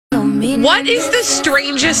What is the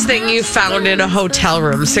strangest thing you found in a hotel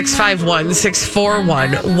room?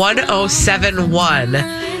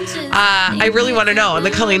 651-641-1071. I really want to know. On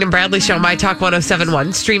the Colleen and Bradley Show, My Talk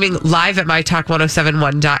 1071, streaming live at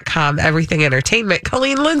MyTalk1071.com. Everything Entertainment.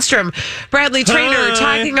 Colleen Lindstrom, Bradley Traynor,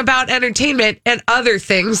 talking about entertainment and other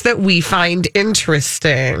things that we find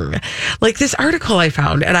interesting. Like this article I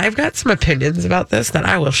found, and I've got some opinions about this that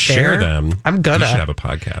I will share. Them. I'm gonna. You should have a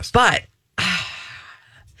podcast. But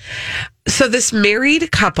so this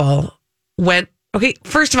married couple went. Okay,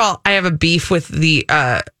 first of all, I have a beef with the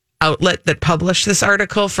outlet that published this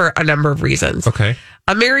article for a number of reasons. Okay.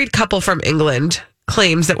 A married couple from England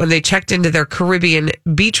claims that when they checked into their Caribbean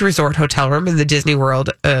beach resort hotel room in the Disney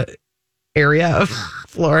World area of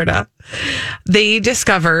Florida, they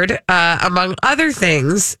discovered, among other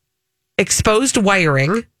things, exposed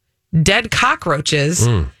wiring, dead cockroaches,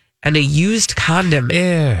 and a used condom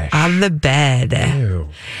on the bed. Ew.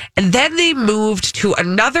 And then they moved to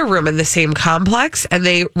another room in the same complex, and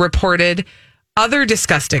they reported other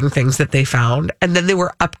disgusting things that they found. And then they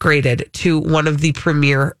were upgraded to one of the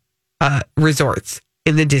premier resorts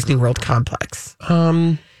in the Disney World complex.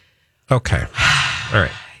 Okay. All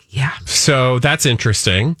right. Yeah. So that's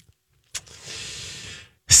interesting.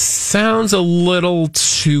 Sounds a little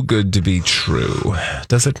too good to be true.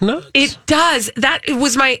 Does it not? It does. That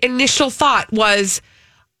was my initial thought was,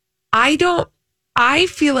 I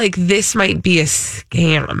feel like this might be a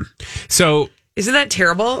scam. So isn't that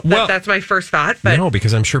terrible? Well, That's my first thought. But no,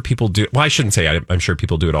 because I'm sure people do. Well, I shouldn't say I'm sure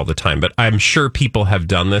people do it all the time, but I'm sure people have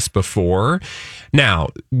done this before. Now,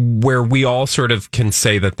 where we all sort of can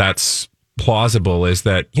say that that's plausible is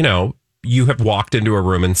that, you have walked into a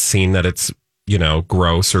room and seen that it's,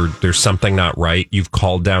 gross or there's something not right. You've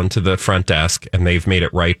called down to the front desk and they've made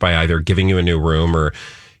it right by either giving you a new room or,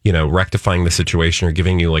 rectifying the situation or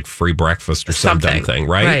giving you like free breakfast or some dumb thing,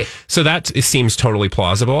 right? So that seems totally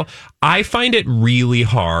plausible. I find it really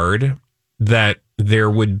hard that there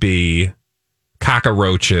would be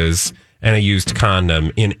cockroaches and a used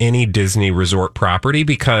condom in any Disney resort property,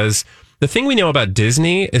 because the thing we know about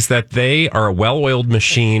Disney is that they are a well-oiled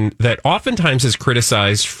machine that oftentimes is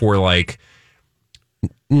criticized for like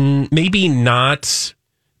maybe not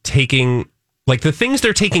taking, like the things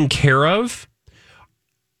they're taking care of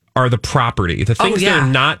are the property. The things they're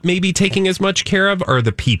not maybe taking as much care of are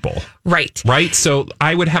the people. Right. So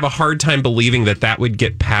I would have a hard time believing that would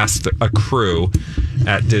get past a crew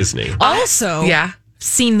at Disney. Also,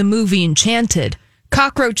 seen the movie Enchanted.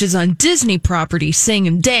 Cockroaches on Disney property sing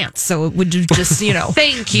and dance, so it would just,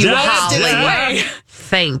 Thank you, Holly.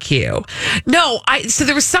 Thank you. No, so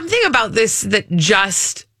there was something about this that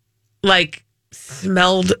just like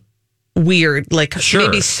smelled weird, like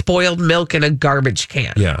maybe spoiled milk in a garbage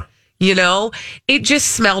can. Yeah. It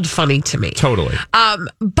just smelled funny to me. Totally.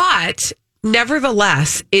 But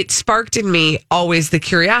nevertheless, it sparked in me always the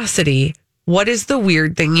curiosity. What is the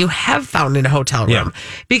weird thing you have found in a hotel room? Yeah.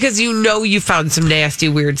 Because you found some nasty,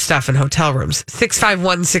 weird stuff in hotel rooms.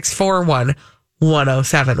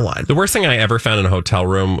 651-641-1071. The worst thing I ever found in a hotel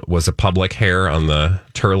room was a public hair on the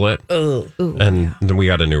toilet. Then we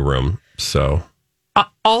got a new room. So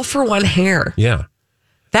all for one hair. Yeah.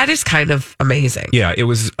 That is kind of amazing. Yeah, it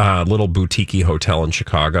was a little boutique hotel in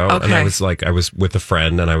Chicago. Okay. And I was with a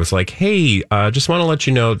friend and I was like, hey, just want to let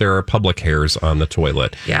you know there are public hairs on the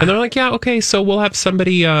toilet. Yeah. And they're like, yeah, okay, so we'll have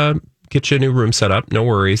somebody get you a new room set up. No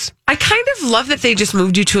worries. I kind of love that they just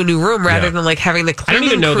moved you to a new room rather than like having the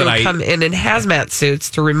cleaning crew come in hazmat suits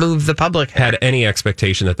to remove the public hair. Had any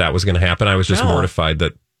expectation that was going to happen. I was just mortified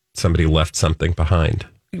that somebody left something behind.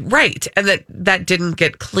 Right. And that didn't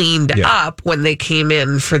get cleaned up when they came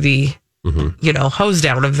in for the, hose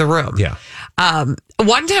down of the room. Yeah.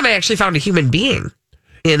 One time I actually found a human being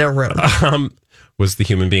in a room. Was the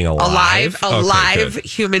human being alive? A live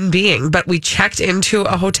human being. But we checked into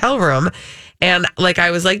a hotel room and like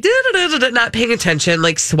I was like, not paying attention,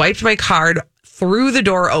 like swiped my card, threw the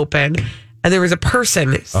door open, and there was a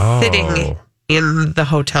person sitting in the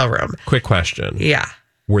hotel room. Quick question. Yeah.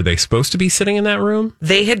 Were they supposed to be sitting in that room?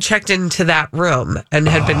 They had checked into that room and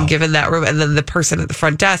had been given that room. And then the person at the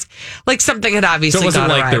front desk, like something had obviously So it wasn't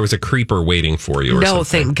like awry. there was a creeper waiting for you or something? No,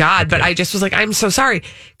 thank God. Okay. But I just was like, I'm so sorry.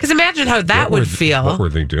 Because imagine how that would feel. What were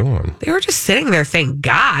they doing? They were just sitting there, thank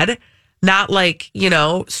God. Not like,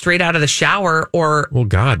 straight out of the shower or well,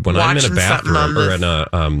 God, when I'm in a bathroom or in a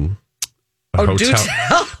hotel. Do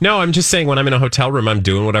tell. No, I'm just saying when I'm in a hotel room, I'm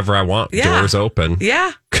doing whatever I want. Yeah. Doors open.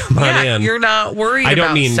 Yeah. Come on in. You're not worried about stuff. I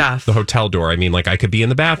don't mean the hotel door. I mean, like I could be in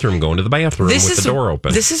the bathroom, going to the bathroom with the door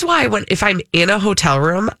open. This is why if I'm in a hotel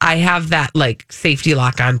room, I have that like safety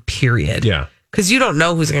lock on, period. Yeah. Because you don't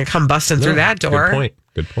know who's going to come busting through that door. Good point.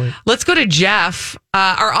 Good point. Let's go to Jeff.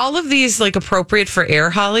 Are all of these like appropriate for air,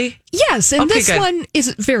 Holly? Yes, and Okay, this good. one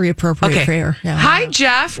is very appropriate for air. Yeah. Hi,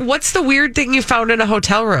 Jeff. What's the weird thing you found in a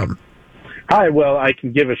hotel room? Hi, well, I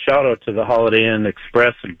can give a shout out to the Holiday Inn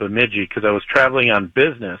Express in Bemidji because I was traveling on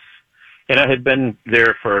business, and I had been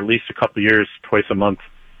there for at least a couple of years, twice a month.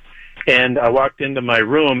 And I walked into my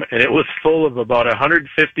room, and it was full of about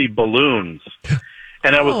 150 balloons.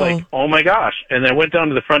 And I was like, oh my gosh. And I went down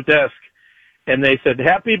to the front desk, and they said,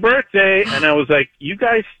 happy birthday. And I was like, you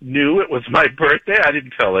guys knew it was my birthday? I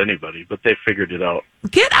didn't tell anybody, but they figured it out.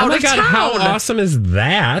 Get out Oh my of God, town. how awesome is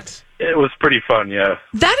that? It was pretty fun, yeah.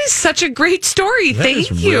 That is such a great story. That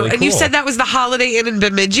Thank is you. really And you cool. said that was the Holiday Inn in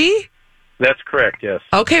Bemidji? That's correct, yes.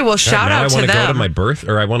 Okay, well, shout now out I want to to go to them. my birth,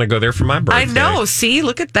 or I want to go there for my birthday. I know. See,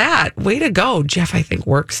 look at that. Way to go. Jeff, I think,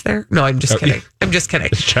 works there. No, I'm just kidding. I'm just kidding.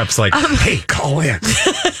 Jeff's like, hey, call in.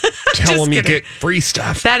 Tell them you kidding. get free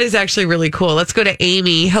stuff. That is actually really cool. Let's go to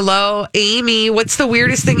Amy. Hello, Amy. What's the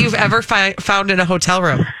weirdest thing you've ever found in a hotel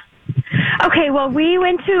room? Okay, well, we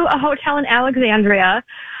went to a hotel in Alexandria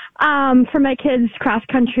for my kids'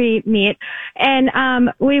 cross-country meet, and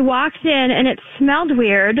we walked in, and it smelled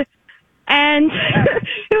weird, and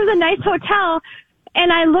it was a nice hotel,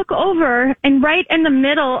 and I look over, and right in the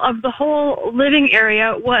middle of the whole living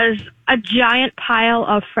area was a giant pile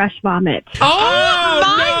of fresh vomit. Oh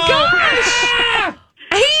my gosh!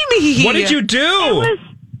 Amy! What did you do? It was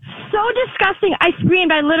so disgusting. I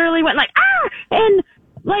screamed. I literally went like, ah! And,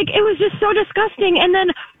 like, it was just so disgusting. And then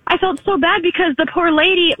I felt so bad because the poor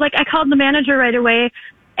lady, like, I called the manager right away.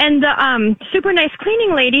 And the super nice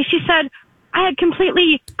cleaning lady, she said, I had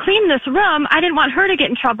completely cleaned this room. I didn't want her to get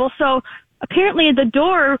in trouble. So apparently the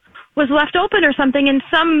door was left open or something. And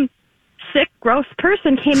some sick, gross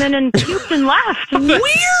person came in and puked and left.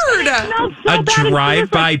 Weird! It smelled so A bad. And she was,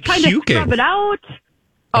 drive-by like, trying to puking. scrub it out.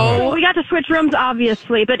 Oh, We got to switch rooms,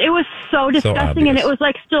 obviously, but it was so disgusting, and obvious. it was,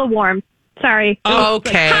 like, still warm. Sorry.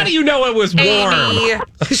 okay. How do you know it was warm? Amy,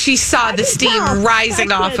 she saw the steam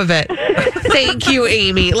rising off of it. Thank you,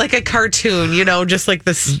 Amy. Like a cartoon, just like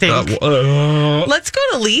the stink. Let's go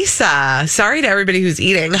to Lisa. Sorry to everybody who's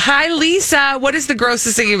eating. Hi, Lisa. What is the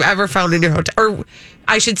grossest thing you've ever found in your hotel? Or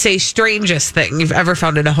I should say, strangest thing you've ever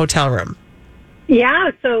found in a hotel room?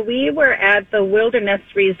 Yeah, so we were at the Wilderness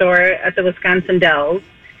Resort at the Wisconsin Dells,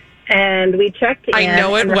 and we checked in. I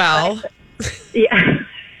know it and well. Yeah.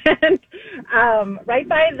 And right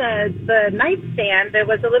by the nightstand, there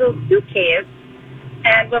was a little suitcase.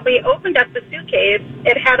 And when we opened up the suitcase,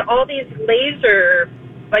 it had all these laser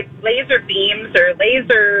beams or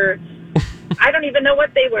laser, I don't even know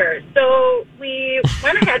what they were. So we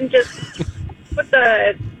went ahead and just put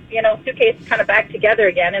the, suitcase kind of back together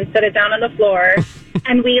again and set it down on the floor.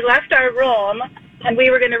 And we left our room, and we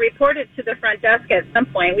were going to report it to the front desk at some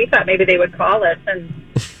point. We thought maybe they would call us and,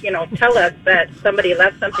 tell us that somebody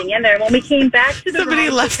left something in there. And when we came back to the Somebody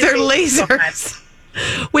room, left the their suitcase was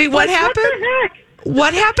lasers. Wait, what happened? What the heck?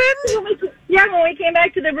 What happened? When we came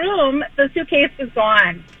back to the room, the suitcase was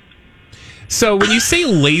gone. So when you say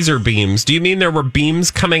laser beams, do you mean there were beams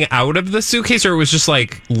coming out of the suitcase, or it was just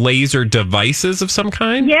like laser devices of some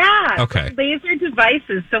kind? Yeah. Okay. Laser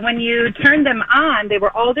devices. So when you turned them on, they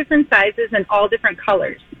were all different sizes and all different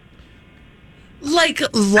colors. Like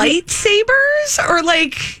lightsabers? Or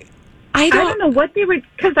like, I don't know what they were,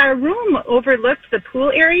 because our room overlooked the pool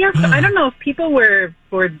area, so I don't know if people were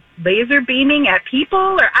laser beaming at people,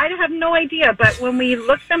 or I have no idea. But when we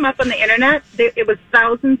looked them up on the internet, it was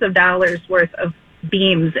thousands of dollars worth of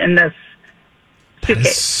beams in this That suitcase.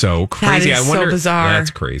 is so crazy. That is I wonder. so bizarre. That's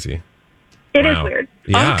crazy. It is Wow. weird.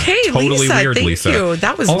 Yeah, Okay, totally Lisa, weird, thank Lisa. you.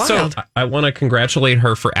 That was also, wild. I want to congratulate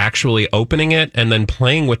her for actually opening it and then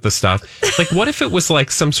playing with the stuff. Like, what if it was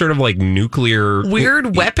like some sort of like nuclear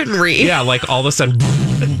Weird weaponry. Yeah, like all of a sudden,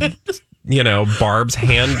 Barb's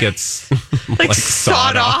hand gets like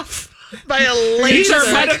sawed off by a laser. These are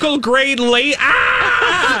medical grade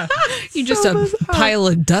You just a pile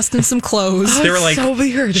of dust and some clothes. They were like, so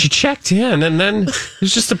weird. she checked in and then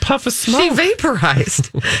there's just a puff of smoke. She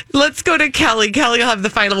vaporized. Let's go to Kelly. Kelly will have the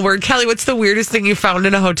final word. Kelly, what's the weirdest thing you found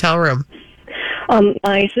in a hotel room?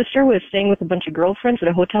 My sister was staying with a bunch of girlfriends at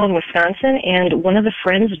a hotel in Wisconsin, and one of the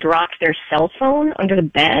friends dropped their cell phone under the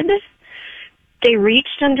bed. They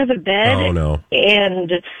reached under the bed Oh, no.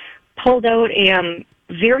 and pulled out a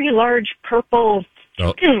very large purple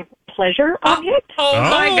pleasure object. Oh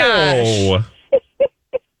my gosh.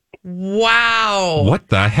 Wow. What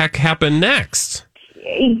the heck happened next?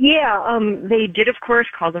 Yeah, they did, of course,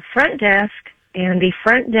 call the front desk, and the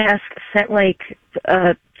front desk sent like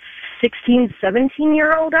a 16,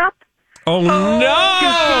 17-year-old up. Oh,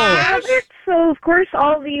 no! So, of course,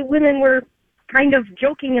 all the women were kind of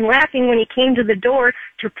joking and laughing when he came to the door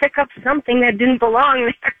to pick up something that didn't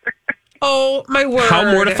belong there. Oh, my word.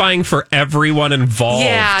 How mortifying for everyone involved.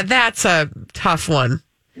 Yeah, that's a tough one.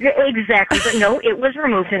 Exactly. But no, it was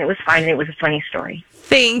removed and it was fine and it was a funny story.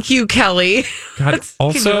 Thank you, Kelly. God, Can you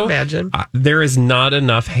also, imagine? There is not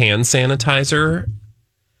enough hand sanitizer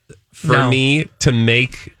for me to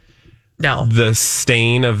make the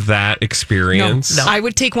stain of that experience. No. I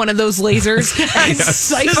would take one of those lasers and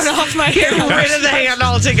siphon off my hair. Get rid of the hand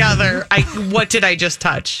altogether. What did I just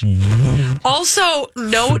touch? Also,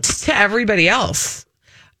 note to everybody else.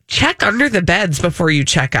 Check under the beds before you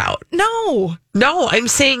check out. No, I'm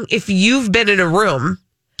saying if you've been in a room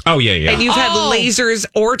Oh, yeah. and you've had lasers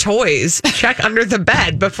or toys, check under the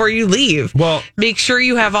bed before you leave. Well, make sure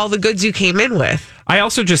you have all the goods you came in with. I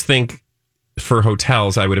also just think for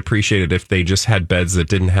hotels, I would appreciate it if they just had beds that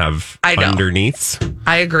didn't have underneaths.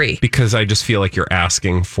 I agree. Because I just feel like you're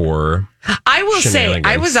asking for I will say,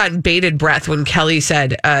 I was on bated breath when Kelly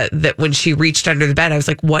said that when she reached under the bed, I was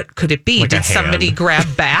like, what could it be? Like Did somebody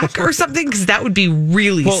grab back or something? Because that would be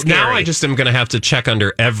really scary. Now I just am going to have to check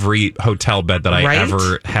under every hotel bed that I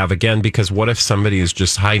ever have again, because what if somebody is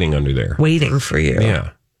just hiding under there? Waiting for you.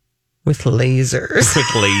 Yeah. With lasers.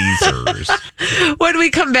 When we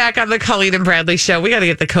come back on the Colleen and Bradley show, we got to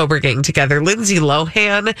get the Cobra Gang together. Lindsay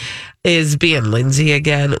Lohan is being Lindsay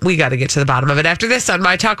again. We got to get to the bottom of it after this on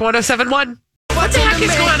My Talk 1071. What the heck is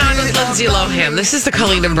going on with Lindsay Lohan? This is the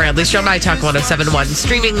Colleen and Bradley show, My Talk 1071,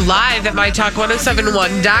 streaming live at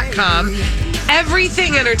mytalk1071.com.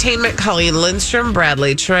 Everything Entertainment, Colleen Lindstrom,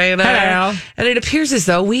 Bradley Traynor. Hello. And it appears as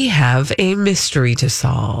though we have a mystery to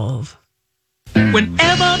solve.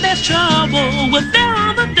 Whenever there's trouble, we're there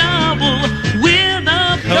on the double with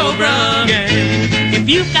a Cobra Gang. If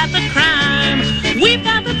you've got the crime, we've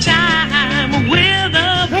got the time with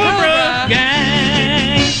a Cobra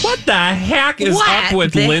Gang. What the heck is up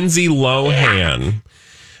with Lindsay Lohan?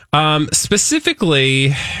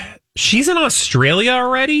 Specifically, she's in Australia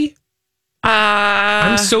already?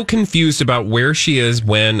 I'm so confused about where she is,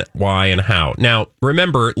 when, why, and how. Now,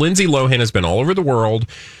 remember, Lindsay Lohan has been all over the world.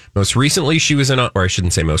 Most recently, she was in, or I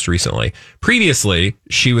shouldn't say most recently. Previously,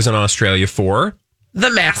 she was in Australia for The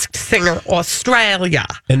Masked Singer Australia.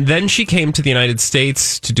 And then she came to the United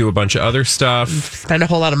States to do a bunch of other stuff. Spend a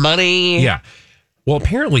whole lot of money. Yeah. Well,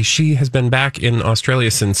 apparently she has been back in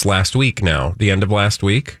Australia since last week now, the end of last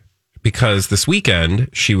week, because this weekend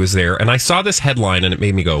she was there. And I saw this headline and it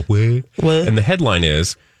made me go, what? And the headline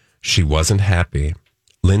is, she wasn't happy.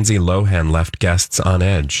 Lindsay Lohan left guests on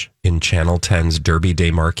edge in Channel 10's Derby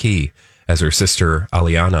Day marquee as her sister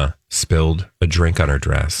Aliana spilled a drink on her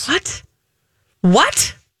dress.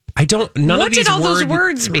 What? I don't. What did all those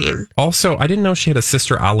words mean? Also, I didn't know she had a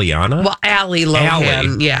sister Aliana. Well, Ali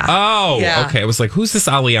Lohan. Yeah. Oh, yeah. Okay. I was like, who's this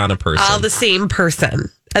Aliana person? All the same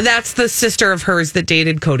person. And that's the sister of hers that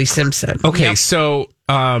dated Cody Simpson. Okay, so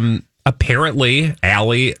apparently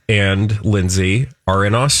Allie and Lindsay are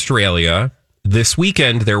in Australia. This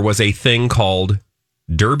weekend, there was a thing called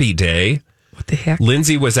Derby Day. What the heck?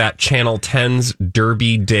 Lindsay was at Channel 10's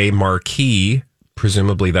Derby Day marquee.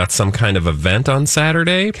 Presumably, that's some kind of event on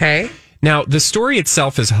Saturday. Okay. Now, the story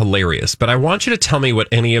itself is hilarious, but I want you to tell me what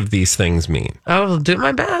any of these things mean. I'll do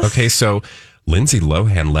my best. Okay, so Lindsay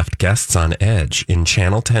Lohan left guests on edge in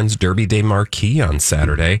Channel 10's Derby Day marquee on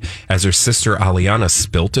Saturday as her sister Aliana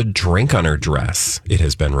spilt a drink on her dress, it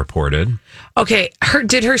has been reported. Okay,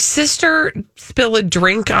 did her sister spill a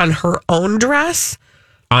drink on her own dress?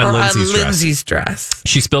 On or Lindsay's on dress. Lindsay's dress?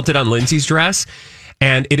 She spilt it on Lindsay's dress,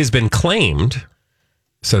 and it has been claimed,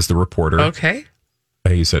 says the reporter. Okay.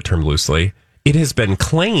 I use that term loosely. It has been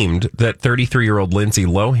claimed that 33-year-old Lindsay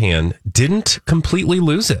Lohan didn't completely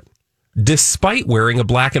lose it, despite wearing a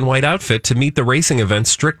black and white outfit to meet the racing event's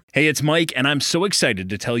strict. Hey, it's Mike, and I'm so excited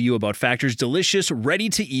to tell you about Factor's delicious,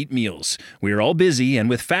 ready-to-eat meals. We are all busy, and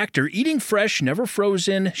with Factor, eating fresh, never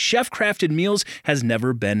frozen, chef-crafted meals has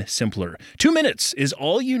never been simpler. 2 minutes is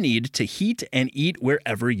all you need to heat and eat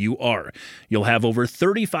wherever you are. You'll have over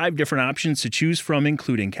 35 different options to choose from,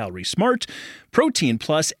 including Calorie Smart, Protein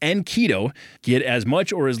Plus, and Keto. Get as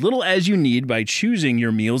much or as little as you need by choosing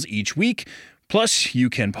your meals each week. Plus, you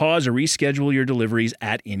can pause or reschedule your deliveries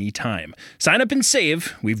at any time. Sign up and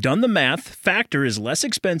save. We've done the math. Factor is less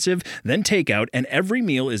expensive than takeout, and every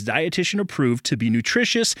meal is dietitian approved to be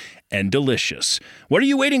nutritious and delicious. What are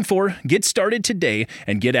you waiting for? Get started today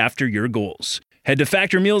and get after your goals. Head to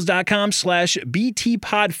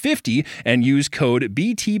factormeals.com/BTPod50 and use code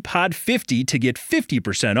BTPod50 to get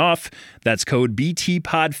 50% off. That's code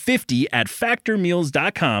BTPod50 at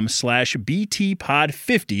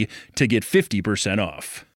factormeals.com/BTPod50 to get 50%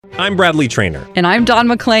 off. I'm Bradley Trainer. And I'm Don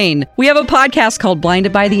McClain. We have a podcast called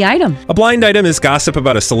Blinded by the Item. A blind item is gossip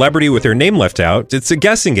about a celebrity with their name left out. It's a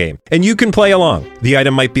guessing game, and you can play along. The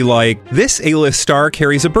item might be like, this A-list star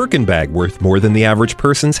carries a Birkin bag worth more than the average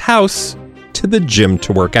person's house to the gym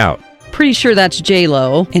to work out. Pretty sure that's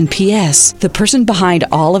J-Lo. And P.S. the person behind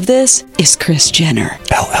all of this is Kris Jenner,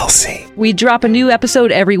 LLC. We drop a new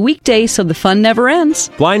episode every weekday so the fun never ends.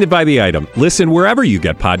 Blinded by the Item. Listen wherever you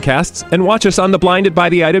get podcasts and watch us on the Blinded by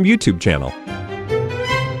the Item YouTube channel.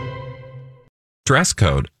 Dress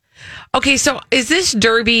code. Okay, so is this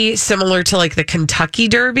derby similar to like the Kentucky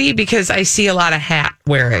Derby? Because I see a lot of hat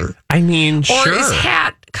wearing. I mean, Or sure. is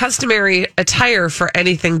hat customary attire for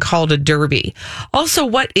anything called a derby? Also,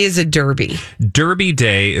 what is a derby? Derby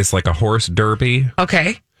Day is like a horse derby.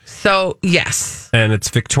 Okay, so yes. And it's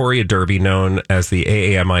Victoria Derby, known as the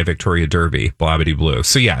AAMI Victoria Derby, Blabbity Blue.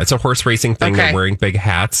 So yeah, it's a horse racing thing. Okay. They're wearing big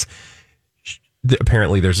hats.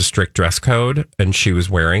 Apparently there's a strict dress code, and she was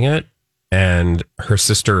wearing it, and her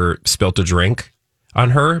sister spilt a drink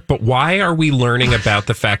on her. But why are we learning about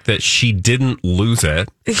the fact that she didn't lose it?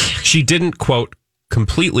 She didn't, quote,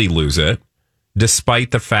 completely lose it,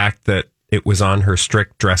 despite the fact that it was on her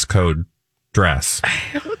strict dress code dress. I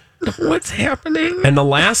don't know what's happening. And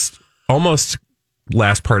the almost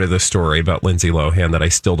last part of the story about Lindsay Lohan that I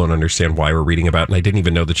still don't understand why we're reading about, and I didn't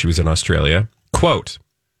even know that she was in Australia. Quote,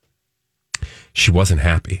 she wasn't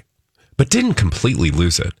happy, but didn't completely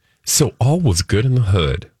lose it. So all was good in the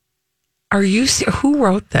hood. Are you who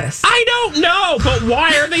wrote this? I don't know, but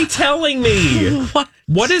why are they telling me?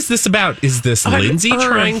 What is this about? Is this Lindsay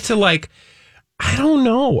trying to I don't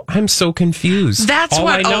know. I'm so confused. That's all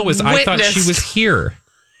what I know is I thought she was here.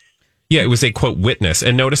 Yeah, it was a quote witness.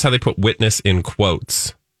 And notice how they put witness in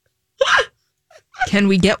quotes. Can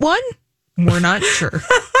we get one? We're not sure.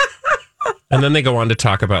 And then they go on to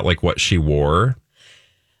talk about what she wore.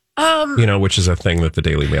 Which is a thing that the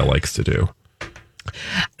Daily Mail likes to do.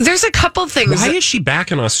 There's a couple things. Why is she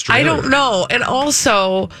back in Australia? I don't know. And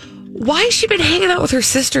also, why has she been hanging out with her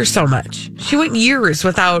sister so much? She went years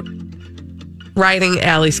without riding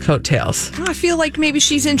Allie's coattails. I feel like maybe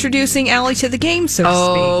she's introducing Allie to the game, so to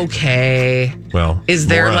speak. Okay. Well, is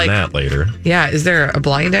there more on that later? Yeah, is there a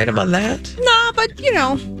blind item on that? No, but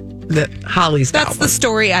that Holly's got that's the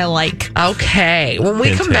story I like. Okay. When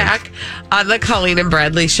we come back on the Colleen and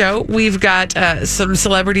Bradley show, we've got some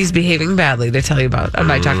celebrities behaving badly to tell you about on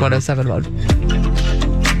My Talk 1071.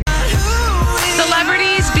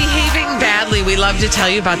 Celebrities behaving badly. We love to tell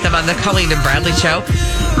you about them on the Colleen and Bradley show.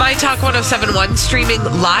 My Talk 1071, streaming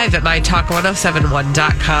live at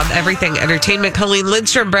mytalk1071.com. Everything Entertainment. Colleen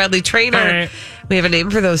Lindstrom, Bradley Trainer. Right. We have a name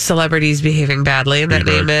for those celebrities behaving badly, and that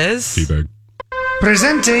name is... T-Bag.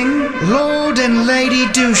 Presenting Lord and Lady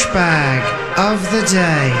Douchebag of the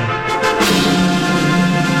Day.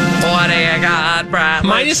 What do you got, Bradley?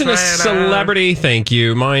 Mine isn't a celebrity, thank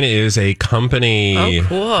you. Mine is a company. Oh,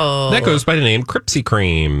 cool. That goes by the name Krispy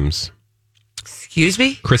Kremes. Excuse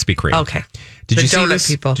me? Krispy Kreme. Okay. Did The you see donut this?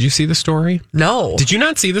 people. Did you see the story? No. Did you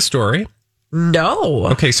not see the story? No.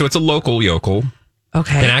 Okay, so it's a local yokel.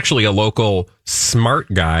 Okay. And actually a local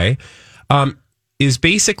smart guy is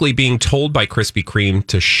basically being told by Krispy Kreme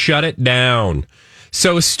to shut it down.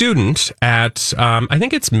 So a student at, I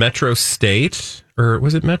think it's Metro State, or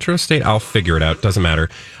was it Metro State? I'll figure it out. Doesn't matter.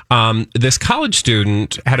 This college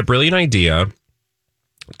student had a brilliant idea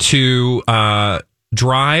to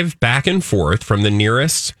drive back and forth from the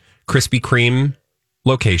nearest Krispy Kreme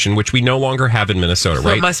location, which we no longer have in Minnesota, So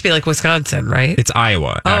right? it must be like Wisconsin, right? It's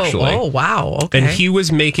Iowa, actually. Oh, wow. Okay. And he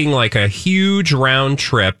was making a huge round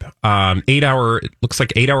trip,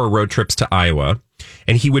 8-hour road trips to Iowa.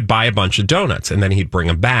 And he would buy a bunch of donuts and then he'd bring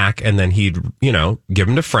them back and then he'd, give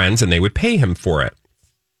them to friends and they would pay him for it.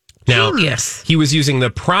 Now, Genius. He was using the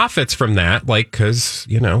profits from that, because,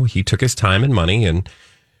 he took his time and money and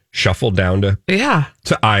shuffled down to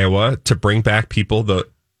Iowa to bring back people the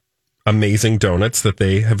amazing donuts that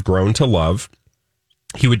they have grown to love.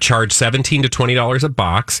 He would charge $17 to $20 a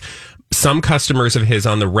box. Some customers of his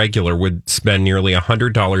on the regular would spend nearly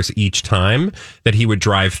 $100 each time that he would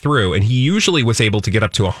drive through. And he usually was able to get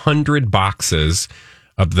up to 100 boxes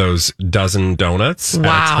of those dozen donuts at a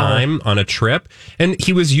time on a trip. And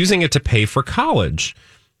he was using it to pay for college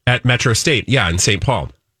at Metro State. Yeah, in St. Paul.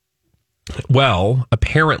 Well,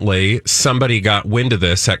 apparently somebody got wind of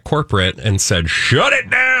this at corporate and said, shut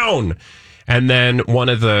it down. And then one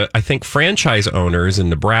of the, I think, franchise owners in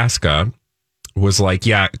Nebraska was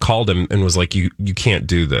called him and was like, you can't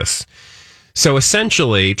do this. So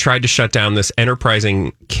essentially tried to shut down this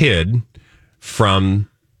enterprising kid from,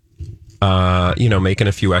 making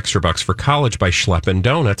a few extra bucks for college by schlepping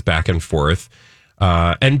donuts back and forth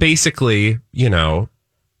And basically,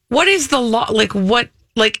 what is the law?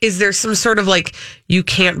 Is there some sort of you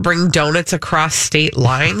can't bring donuts across state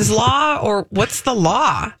lines law, or what's the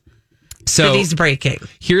law that he's breaking?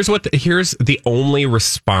 Here's the only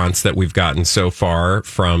response that we've gotten so far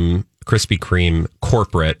from Krispy Kreme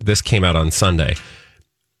corporate. This came out on Sunday.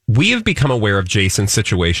 We have become aware of Jason's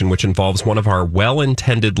situation, which involves one of our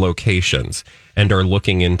well-intended locations, and are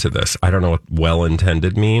looking into this. I don't know what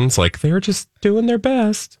well-intended means. They're just doing their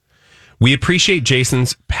best. We appreciate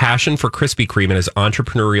Jason's passion for Krispy Kreme and his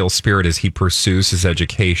entrepreneurial spirit as he pursues his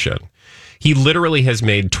education. He literally has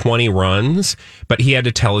made 20 runs, but he had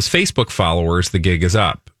to tell his Facebook followers the gig is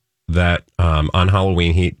up. That on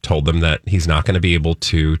Halloween, he told them that he's not going to be able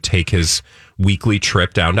to take his weekly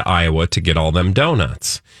trip down to Iowa to get all them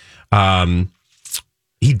donuts.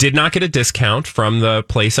 He did not get a discount from the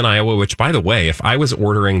place in Iowa, which, by the way, if I was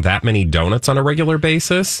ordering that many donuts on a regular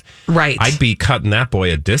basis, right, I'd be cutting that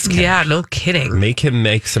boy a discount. Yeah, no kidding. Make him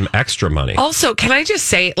make some extra money. Also, can I just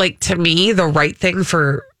say, to me, the right thing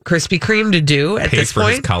for Krispy Kreme to do at this point,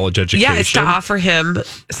 his college education. Yeah, it's to offer him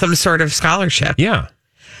some sort of scholarship. Yeah.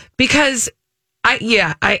 Because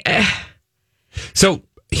So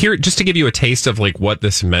here, just to give you a taste of what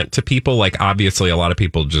this meant to people, obviously a lot of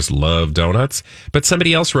people just love donuts, but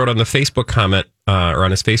somebody else wrote on the Facebook comment or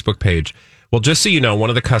on his Facebook page, well, just so you know, one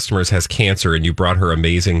of the customers has cancer and you brought her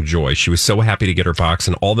amazing joy. She was so happy to get her box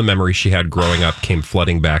and all the memories she had growing up came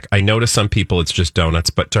flooding back. I know to some people it's just donuts,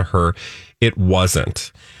 but to her, it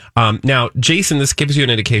wasn't. Now, Jason, this gives you an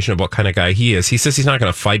indication of what kind of guy he is. He says he's not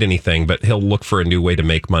going to fight anything, but he'll look for a new way to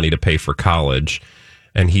make money to pay for college.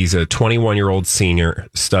 And he's a 21-year-old senior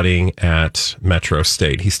studying at Metro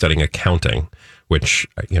State. He's studying accounting, which,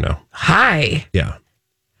 Hi. Yeah.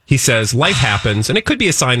 He says life happens, and it could be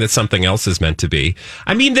a sign that something else is meant to be.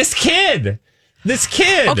 I mean, this kid.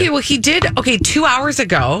 Okay, well, he did. Okay, 2 hours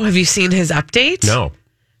ago. Have you seen his update? No.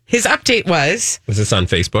 His update was this on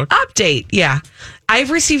Facebook? Update, yeah.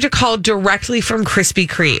 I've received a call directly from Krispy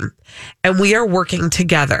Kreme, and we are working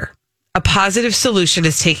together. A positive solution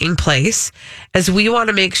is taking place as we want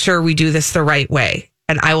to make sure we do this the right way.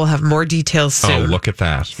 And I will have more details soon. Oh, look at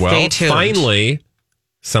that. Stay tuned. Finally,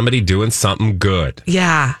 somebody doing something good.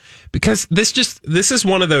 Yeah. Because this is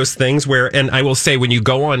one of those things where, and I will say, when you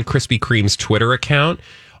go on Krispy Kreme's Twitter account,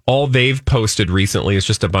 all they've posted recently is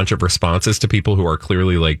just a bunch of responses to people who are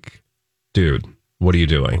clearly dude, what are you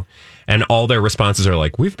doing? And all their responses are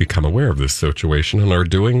we've become aware of this situation and are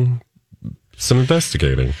doing some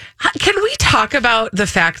investigating. Can we talk about the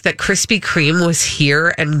fact that Krispy Kreme was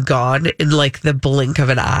here and gone in the blink of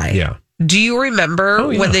an eye? Yeah. Do you remember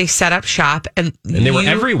when they set up shop and they were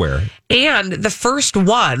everywhere? And the first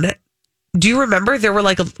one, do you remember there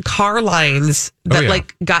were car lines that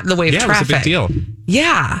got in the way of traffic? Yeah, it was a big deal.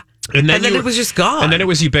 Yeah. And then it was just gone. And then it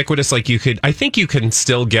was ubiquitous. I think you can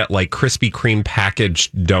still get Krispy Kreme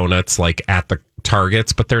packaged donuts at the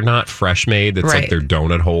Targets, but they're not fresh made. It's right. They're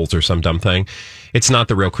donut holes or some dumb thing. It's not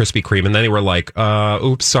the real Krispy Kreme. And then they were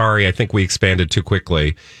oops, sorry, I think we expanded too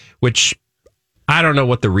quickly, which I don't know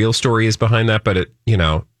what the real story is behind that, but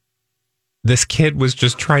this kid was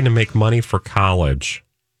just trying to make money for college.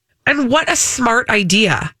 And what a smart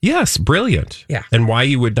idea. Yes, brilliant. Yeah. And why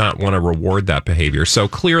you would not want to reward that behavior. So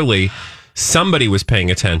clearly somebody was paying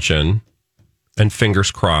attention, and fingers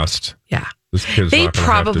crossed. Yeah. They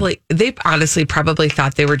honestly probably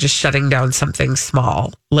thought they were just shutting down something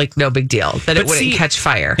small, no big deal, that it wouldn't catch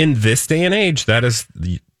fire. In this day and age, that is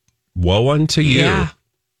woe unto you. Yeah.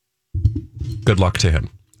 Good luck to him.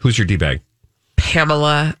 Who's your D-bag?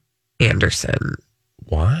 Pamela Anderson.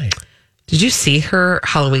 Why? Did you see her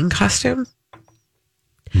Halloween costume?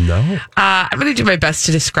 No. I'm going to do my best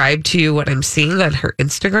to describe to you what I'm seeing on her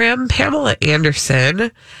Instagram. Pamela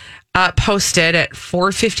Anderson posted at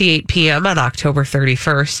 4:58 p.m. on October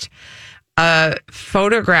 31st a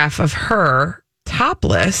photograph of her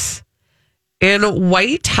topless in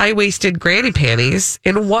white high-waisted granny panties.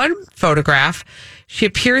 In one photograph, she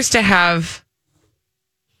appears to have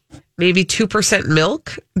maybe 2%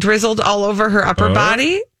 milk drizzled all over her upper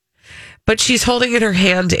body, but she's holding in her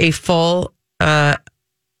hand a full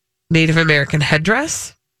Native American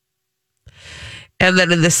headdress. And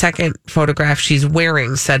then in the second photograph, she's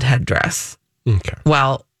wearing said headdress. Okay.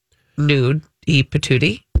 Well, nude,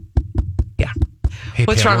 patootie. Yeah. Hey,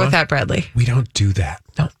 What's Pamela, wrong with that, Bradley? We don't do that.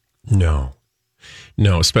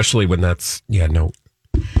 No, especially when that's, no.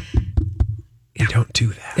 We don't do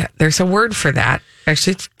that. Yeah, there's a word for that.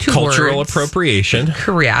 Actually, it's two Cultural words. appropriation.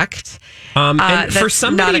 Correct. And for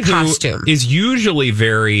somebody not a costume. who is usually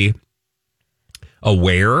very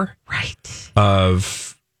aware right.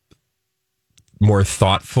 of more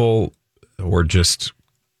thoughtful or just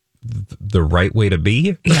the right way to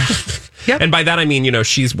be. Yeah. Yep. And by that, I mean,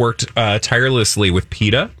 she's worked tirelessly with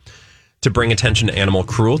PETA to bring attention to animal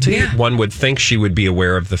cruelty. Yeah. One would think she would be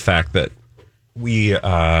aware of the fact that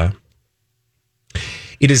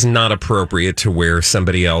it is not appropriate to wear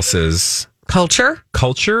somebody else's culture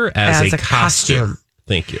as a costume.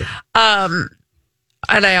 Thank you.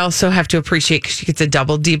 And I also have to appreciate she gets a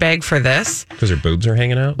double D-bag for this. Because her boobs are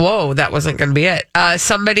hanging out? Whoa, that wasn't going to be it.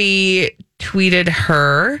 Somebody tweeted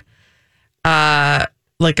her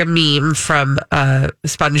like a meme from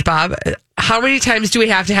SpongeBob. How many times do we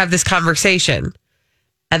have to have this conversation?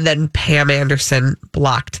 And then Pam Anderson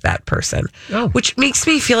blocked that person. Oh. Which makes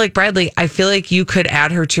me feel like, Bradley, I feel like you could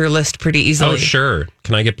add her to your list pretty easily. Oh, sure.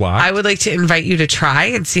 Can I get blocked? I would like to invite you to try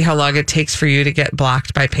and see how long it takes for you to get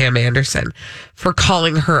blocked by Pam Anderson for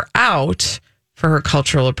calling her out for her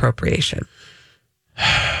cultural appropriation.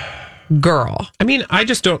 Girl. I mean, I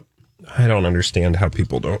don't understand how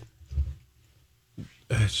people don't.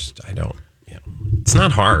 I don't. Yeah. It's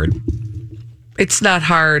not hard. It's not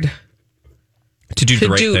hard. To do the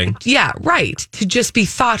right thing. Yeah, right. To just be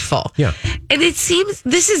thoughtful. Yeah. And it seems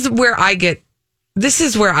this is where I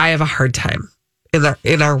have a hard time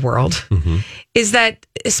in our world. Mm-hmm. Is that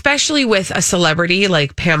especially with a celebrity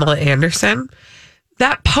like Pamela Anderson,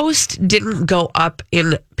 that post didn't go up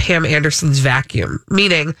in Pam Anderson's vacuum.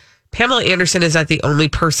 Meaning Pamela Anderson is not the only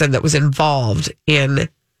person that was involved in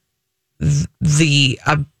the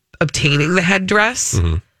obtaining the headdress,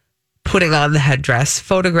 mm-hmm. putting on the headdress,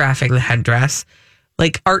 photographing the headdress,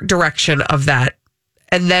 like art direction of that,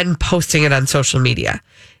 and then posting it on social media.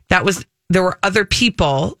 There were other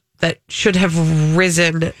people that should have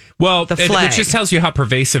risen the flag. It just tells you how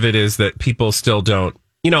pervasive it is that people still don't.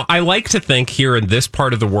 I like to think here in this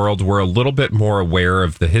part of the world, we're a little bit more aware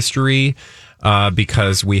of the history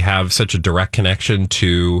because we have such a direct connection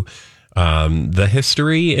to the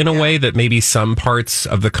history in a way that maybe some parts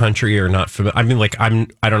of the country are not familiar. I mean, like I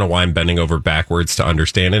don't know why I'm bending over backwards to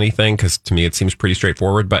understand anything, because to me it seems pretty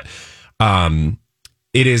straightforward, but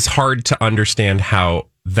it is hard to understand how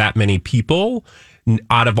that many people,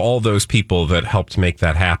 out of all those people that helped make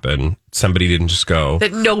that happen, somebody didn't just go.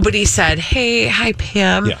 That nobody said, "Hey, hi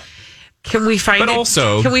Pam. Yeah. Can we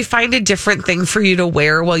find a different thing for you to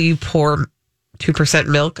wear while you pour 2%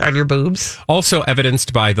 milk on your boobs?" Also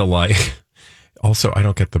evidenced by the Also, I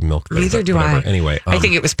don't get the milk thing. Neither do I. Anyway, I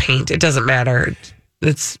think it was paint. It doesn't matter.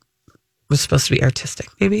 It was supposed to be artistic,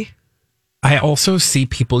 maybe. I also see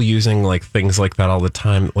people using like things like that all the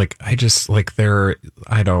time. Like I just don't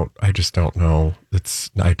know.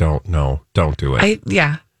 I don't know. Don't do it.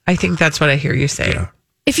 I think that's what I hear you say. Yeah.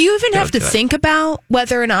 If you even have to think about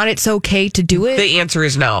whether or not it's okay to do it, the answer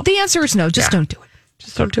is no. The answer is no. Just don't do it.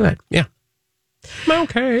 Just don't do it. Yeah.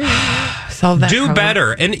 Okay. Solve that do problem.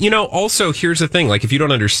 better. And, also here's the thing. Like if you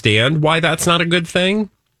don't understand why that's not a good thing,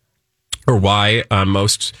 or why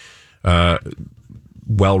most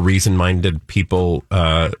well-reasoned minded people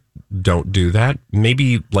don't do that,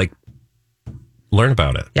 maybe like learn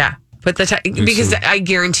about it. Yeah. But because I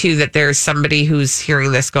guarantee you that there's somebody who's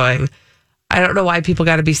hearing this going, I don't know why people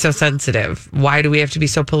got to be so sensitive. Why do we have to be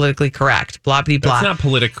so politically correct? Blah, blah, blah. It's not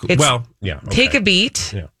political. Well, yeah. Okay. Take a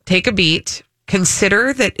beat. Yeah. Take a beat.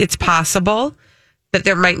 Consider that it's possible that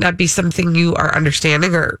there might not be something you are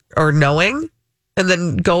understanding or knowing, and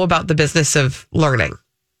then go about the business of learning.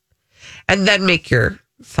 And then make your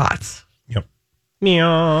thoughts. Yep.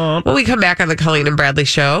 Yeah. When we come back on the Colleen and Bradley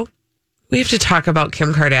show, we have to talk about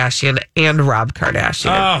Kim Kardashian and Rob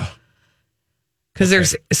Kardashian. Because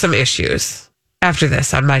there's some issues after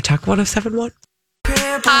this on My Talk 107.1.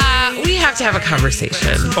 We have to have a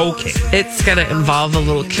conversation. Okay. It's going to involve a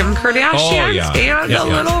little Kim Kardashian and a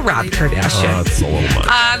little Rob Kardashian. That's a little much.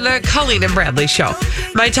 On the Colleen and Bradley show.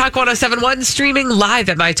 My Talk 107.1, streaming live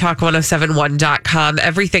at mytalk1071.com.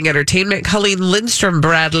 Everything Entertainment. Colleen Lindstrom,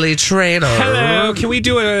 Bradley Traynor. Hello. Can we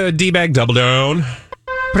do a D-bag double down?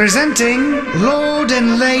 Presenting Lord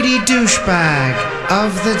and Lady Douchebag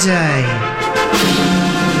of the Day.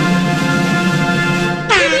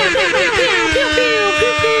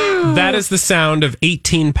 That is the sound of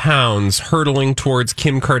 18 pounds hurtling towards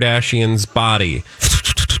Kim Kardashian's body.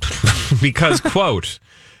 Because, quote,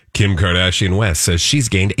 Kim Kardashian West says she's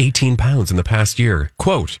gained 18 pounds in the past year.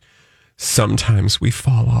 Quote, sometimes we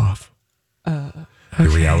fall off. The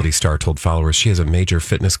reality star told followers she has a major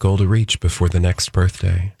fitness goal to reach before the next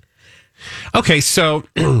birthday. Okay, so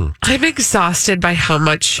I'm exhausted by how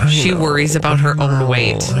much she worries about her own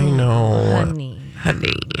weight. I know. Honey.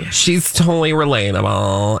 honey. She's totally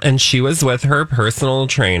relatable. And she was with her personal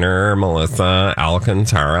trainer, Melissa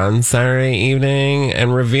Alcantara, on Saturday evening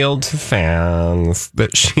and revealed to fans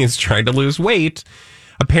that she's trying to lose weight.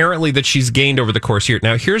 Apparently that she's gained over the course here.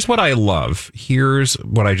 Now, here's what I love. Here's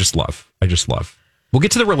what I just love. We'll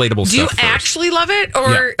get to the relatable stuff Do you first. actually love it?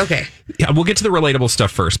 Or, Yeah. okay. Yeah, we'll get to the relatable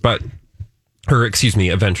stuff first,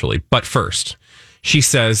 eventually. But first, she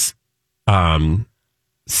says,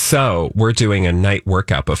 so we're doing a night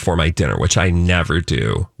workout before my dinner, which I never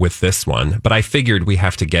do with this one, but I figured we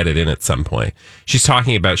have to get it in at some point. She's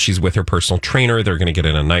talking about she's with her personal trainer. They're going to get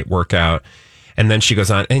in a night workout. And then she goes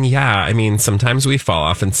on, and yeah, I mean, sometimes we fall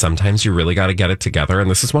off and sometimes you really got to get it together. And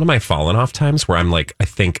this is one of my fallen off times where I'm like, I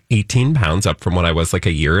think 18 pounds up from what I was like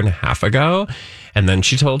a year and a half ago. And then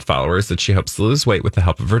she told followers that she hopes to lose weight with the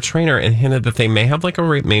help of her trainer and hinted that they may have like a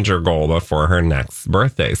major goal before her next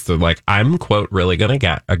birthday. So like, I'm quote, really going to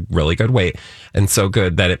get a really good weight and so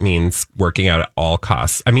good that it means working out at all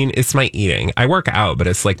costs. I mean, it's my eating. I work out, but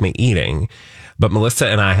it's like my eating. But Melissa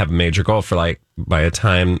and I have a major goal for like, by the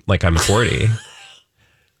time like I'm 40.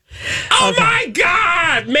 Oh my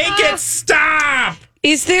God! Make it stop!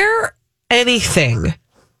 Is there anything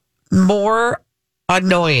more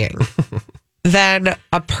annoying than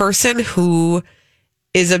a person who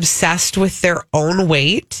is obsessed with their own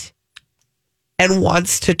weight and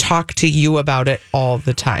wants to talk to you about it all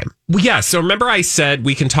the time? Well, yeah, so remember I said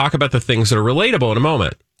we can talk about the things that are relatable in a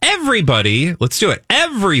moment. Everybody, let's do it.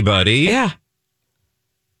 Everybody. Yeah.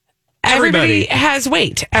 Everybody has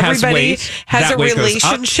weight. Everybody has a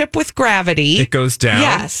relationship with gravity. It goes down.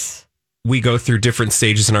 Yes. We go through different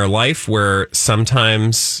stages in our life where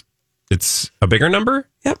sometimes it's a bigger number.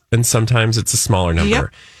 Yep. And sometimes it's a smaller number. Yep.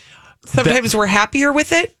 Sometimes we're happier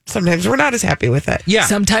with it. Sometimes we're not as happy with it. Yeah.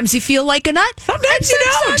 Sometimes you feel like a nut. Sometimes you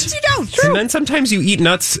don't. Sometimes you don't. True. And then sometimes you eat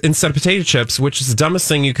nuts instead of potato chips, which is the dumbest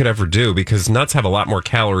thing you could ever do because nuts have a lot more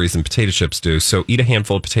calories than potato chips do. So eat a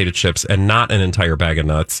handful of potato chips and not an entire bag of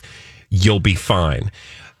nuts. You'll be fine.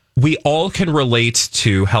 We all can relate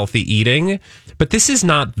to healthy eating, but this is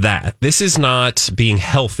not that. This is not being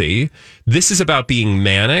healthy. This is about being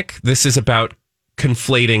manic. This is about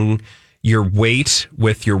conflating your weight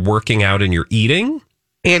with your working out and your eating.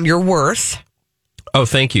 And your worth. Oh,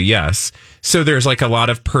 thank you. Yes. So there's like a lot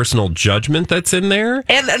of personal judgment that's in there.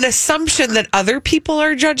 And an assumption that other people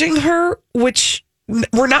are judging her, which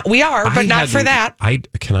we're not. We are, but not for that.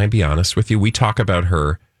 Can I be honest with you? We talk about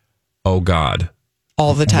her. Oh, God.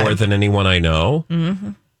 All the time. More than anyone I know. Mm-hmm.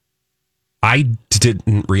 I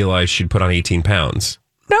didn't realize she'd put on 18 pounds.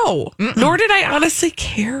 No, nor did I honestly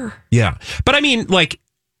care. Yeah. But I mean, like,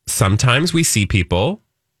 sometimes we see people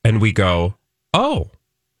and we go, oh.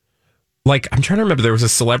 Like, I'm trying to remember. There was a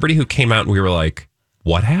celebrity who came out and we were like,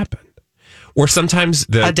 what happened? Or sometimes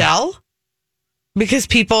Adele? Because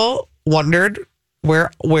people wondered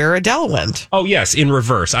where Adele went. Oh, yes, in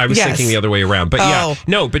reverse. I was thinking the other way around. But yeah,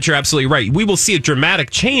 no, but you're absolutely right. We will see a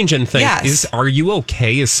dramatic change and think, are you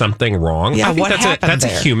okay? Is something wrong? Yeah, I think what happened that's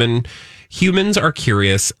there? a human. Humans are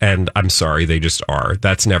curious, and I'm sorry, they just are.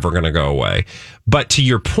 That's never going to go away. But to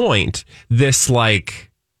your point, this like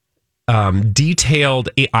detailed,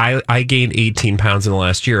 I gained 18 pounds in the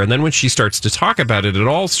last year. And then when she starts to talk about it, it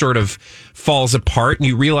all sort of falls apart. And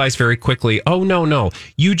you realize very quickly, oh, no,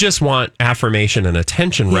 you just want affirmation and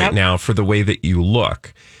attention right now for the way that you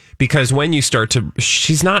look. Because when you start to,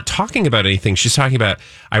 she's not talking about anything. She's talking about,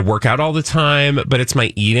 I work out all the time, but it's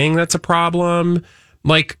my eating that's a problem.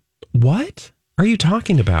 Like, what are you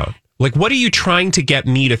talking about? Like, what are you trying to get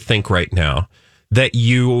me to think right now? That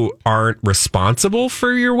you aren't responsible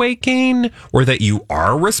for your weight gain or that you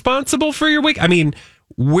are responsible for your weight? I mean,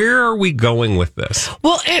 where are we going with this?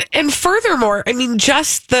 Well, and furthermore, I mean,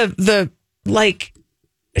 just the like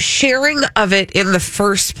sharing of it in the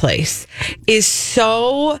first place is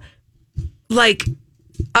so like,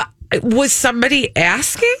 was somebody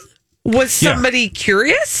asking? Was somebody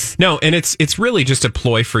curious? No, and it's really just a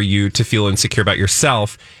ploy for you to feel insecure about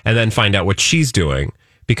yourself and then find out what she's doing.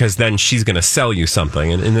 Because then she's going to sell you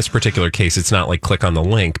something. And in this particular case, it's not like click on the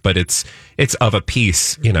link, but it's of a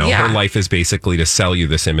piece. You know, her life is basically to sell you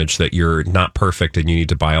this image that you're not perfect and you need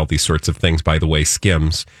to buy all these sorts of things. By the way,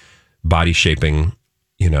 Skims, body shaping,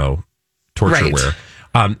 torture wear.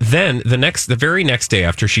 Then the very next day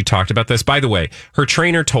after she talked about this, by the way, her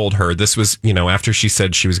trainer told her this was, after she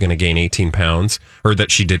said she was going to gain 18 pounds or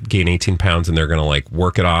that she did gain 18 pounds and they're going to like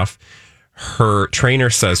work it off. Her trainer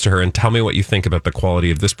says to her, and tell me what you think about the quality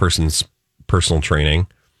of this person's personal training.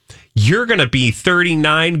 You're going to be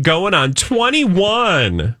 39 going on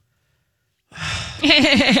 21.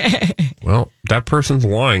 Well, that person's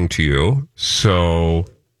lying to you. So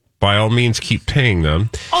by all means, keep paying them.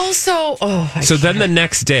 Also, then the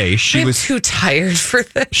next day, I'm too tired for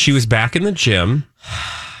this. She was back in the gym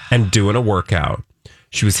and doing a workout.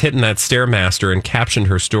 She was hitting that Stairmaster and captioned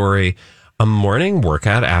her story, "A morning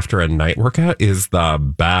workout after a night workout is the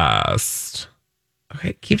best."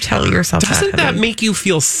 Okay, keep telling yourself Doesn't that make you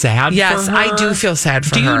feel sad Yes, for her? I do feel sad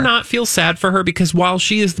for her. Do you not feel sad for her? Because while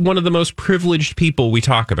she is one of the most privileged people we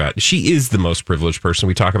talk about, she is the most privileged person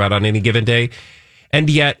we talk about on any given day. And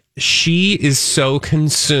yet she is so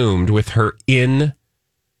consumed with her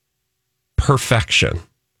imperfection.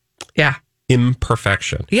 Yeah.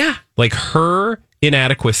 Imperfection. Yeah. Like her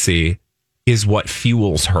inadequacy is what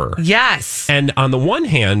fuels her. Yes. And on the one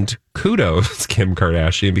hand, kudos, Kim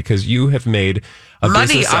Kardashian, because you have made a money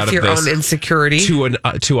business out off of your this own insecurity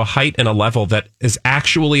to a height and a level that is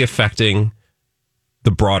actually affecting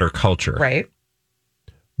the broader culture. Right.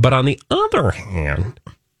 But on the other hand,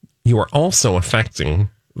 you are also affecting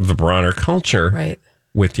the broader culture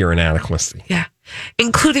with your inadequacy. Yeah.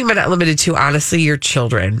 Including but not limited to, honestly, your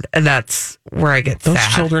children. And that's where I get Those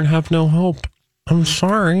sad. children have no hope. I'm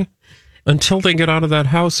sorry. Until they get out of that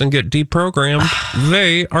house and get deprogrammed,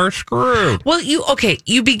 they are screwed. Well,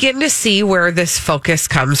 you begin to see where this focus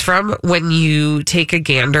comes from when you take a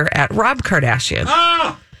gander at Rob Kardashian.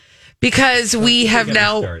 Because we have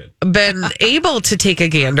now been able to take a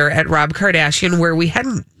gander at Rob Kardashian where we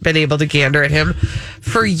hadn't been able to gander at him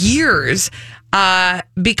for years.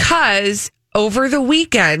 Because over the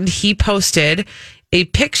weekend, he posted a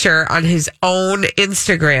picture on his own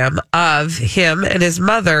Instagram of him and his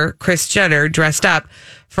mother, Kris Jenner, dressed up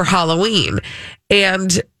for Halloween.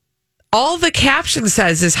 And all the caption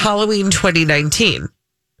says is Halloween 2019.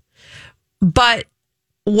 But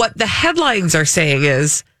what the headlines are saying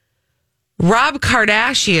is Rob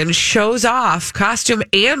Kardashian shows off costume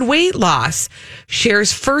and weight loss,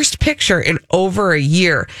 shares first picture in over a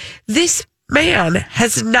year. This man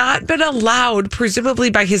has not been allowed, presumably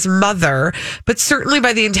by his mother, but certainly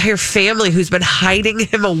by the entire family who's been hiding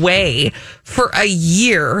him away for a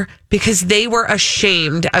year because they were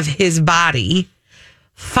ashamed of his body,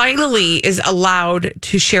 finally is allowed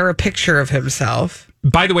to share a picture of himself.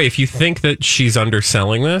 By the way, if you think that she's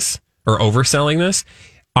underselling this or overselling this,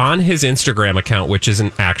 on his Instagram account, which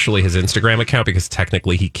isn't actually his Instagram account because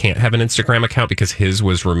technically he can't have an Instagram account because his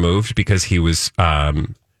was removed because he was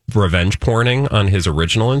revenge porning on his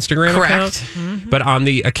original Instagram account. Mm-hmm. But on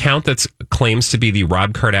the account that claims to be the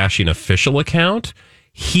Rob Kardashian official account,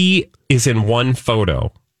 he is in one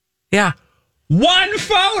photo. Yeah. One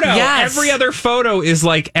photo. Yes. Every other photo is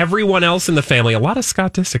like everyone else in the family. A lot of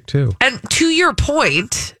Scott Disick too. And to your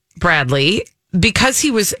point, Bradley, because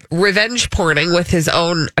he was revenge porning with his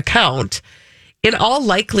own account, in all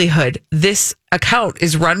likelihood, this account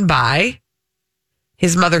is run by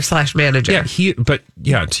his mother/manager. Yeah,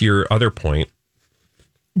 to your other point,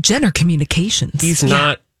 Jenner Communications. He's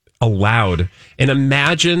not allowed. And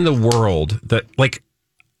imagine the world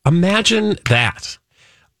imagine that.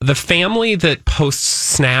 The family that posts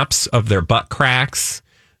snaps of their butt cracks,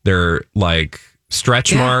 their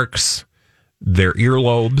stretch marks, their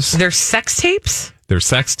earlobes, their sex tapes. Their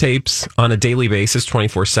sex tapes on a daily basis,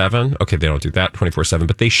 24/7. Okay, they don't do that 24/7,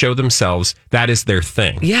 but they show themselves. That is their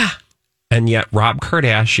thing. Yeah. And yet Rob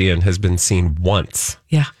Kardashian has been seen once.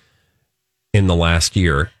 Yeah. In the last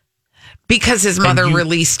year. Because his mother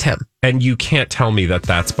released him. And you can't tell me that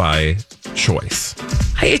that's by choice.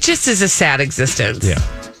 It just is a sad existence. Yeah.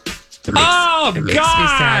 It makes me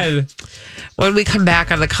sad. When we come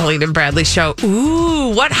back on the Colleen and Bradley show,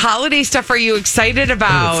 what holiday stuff are you excited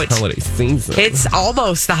about? It's holiday season. It's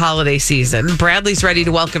almost the holiday season. Bradley's ready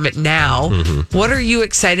to welcome it now. Mm-hmm. What are you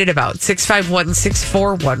excited about?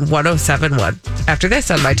 651-641-1071. After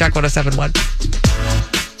this on My Talk 1071.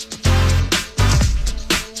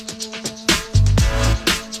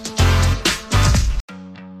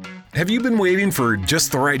 Have you been waiting for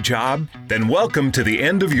just the right job? Then welcome to the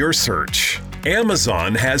end of your search.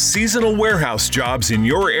 Amazon has seasonal warehouse jobs in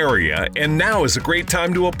your area, and now is a great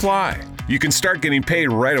time to apply. You can start getting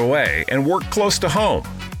paid right away and work close to home.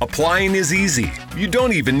 Applying is easy. You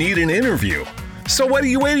don't even need an interview. So what are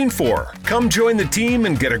you waiting for? Come join the team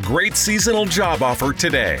and get a great seasonal job offer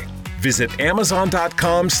today. Visit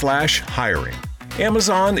Amazon.com/hiring.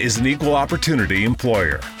 Amazon is an equal opportunity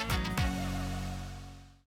employer.